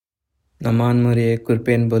नमान मरिये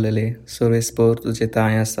कृपेन बोलले सर्वेस्पोर तुझे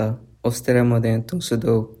ताय आसा ओस्तेऱ्यामध्ये तू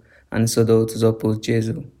सुदोव आणि सुदोव तुझो पूत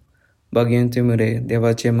जेजू भगवंती मुरे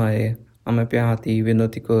देवाचे माये आम्हा पे हाती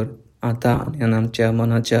विनोती कर आता आणि आमच्या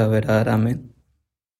मनाच्या वेळार आमेन.